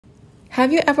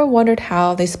Have you ever wondered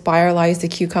how they spiralize the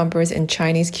cucumbers in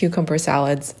Chinese cucumber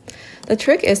salads? The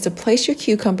trick is to place your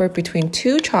cucumber between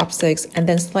two chopsticks and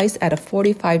then slice at a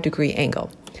 45-degree angle.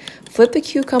 Flip the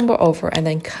cucumber over and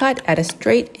then cut at a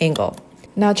straight angle.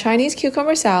 Now, Chinese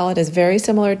cucumber salad is very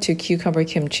similar to cucumber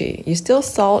kimchi. You still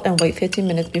salt and wait 15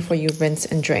 minutes before you rinse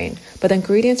and drain, but the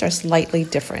ingredients are slightly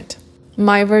different.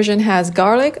 My version has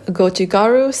garlic,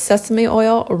 gochugaru, sesame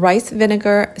oil, rice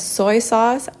vinegar, soy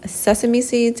sauce, sesame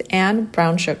seeds, and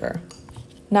brown sugar.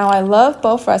 Now, I love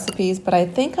both recipes, but I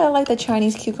think I like the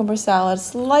Chinese cucumber salad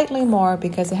slightly more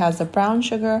because it has the brown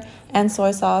sugar and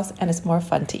soy sauce and it's more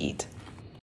fun to eat.